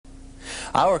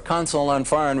Our Council on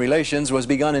Foreign Relations was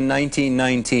begun in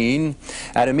 1919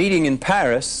 at a meeting in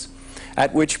Paris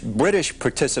at which British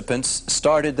participants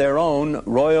started their own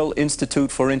Royal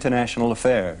Institute for International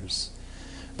Affairs.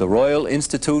 The Royal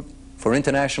Institute for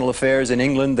International Affairs in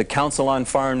England, the Council on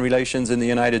Foreign Relations in the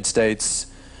United States,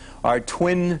 are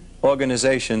twin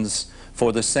organizations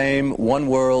for the same one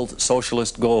world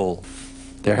socialist goal.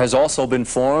 There has also been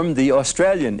formed the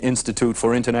Australian Institute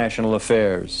for International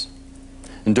Affairs.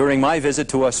 And during my visit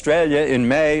to Australia in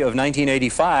May of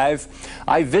 1985,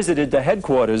 I visited the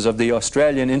headquarters of the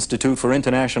Australian Institute for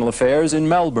International Affairs in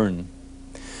Melbourne.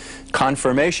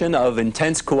 Confirmation of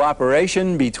intense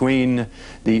cooperation between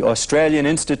the Australian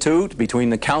Institute, between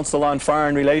the Council on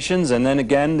Foreign Relations, and then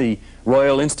again the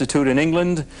Royal Institute in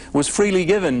England, was freely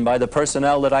given by the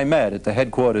personnel that I met at the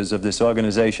headquarters of this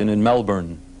organization in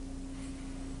Melbourne.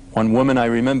 One woman I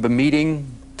remember meeting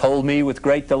told me with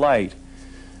great delight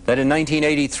that in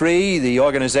 1983 the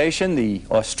organization, the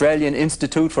Australian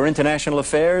Institute for International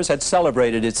Affairs, had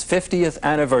celebrated its 50th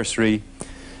anniversary,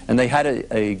 and they had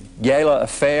a gala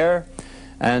affair,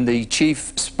 and the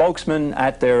chief spokesman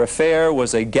at their affair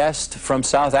was a guest from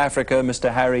South Africa,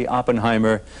 Mr. Harry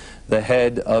Oppenheimer, the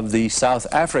head of the South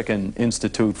African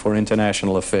Institute for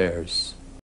International Affairs.